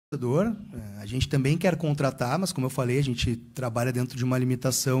A gente também quer contratar, mas, como eu falei, a gente trabalha dentro de uma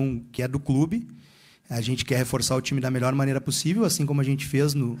limitação que é do clube. A gente quer reforçar o time da melhor maneira possível, assim como a gente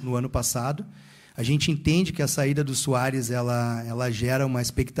fez no ano passado. A gente entende que a saída do Soares ela gera uma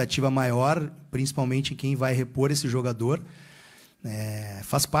expectativa maior, principalmente em quem vai repor esse jogador.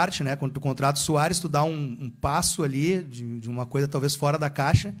 Faz parte, né? Quando tu contrata o Soares, tu dá um passo ali de uma coisa talvez fora da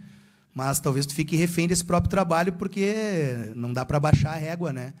caixa, mas talvez tu fique refém desse próprio trabalho, porque não dá para baixar a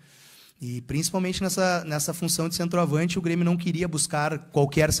régua, né? E principalmente nessa função de centroavante, o Grêmio não queria buscar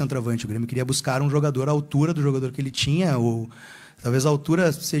qualquer centroavante. O Grêmio queria buscar um jogador à altura do jogador que ele tinha, ou talvez a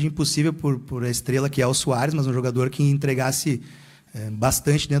altura seja impossível por a estrela que é o Soares, mas um jogador que entregasse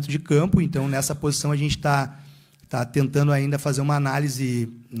bastante dentro de campo. Então, nessa posição, a gente está tentando ainda fazer uma análise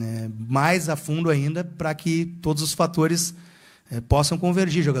mais a fundo ainda, para que todos os fatores possam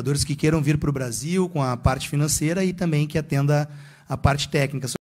convergir. Jogadores que queiram vir para o Brasil com a parte financeira e também que atenda a parte técnica.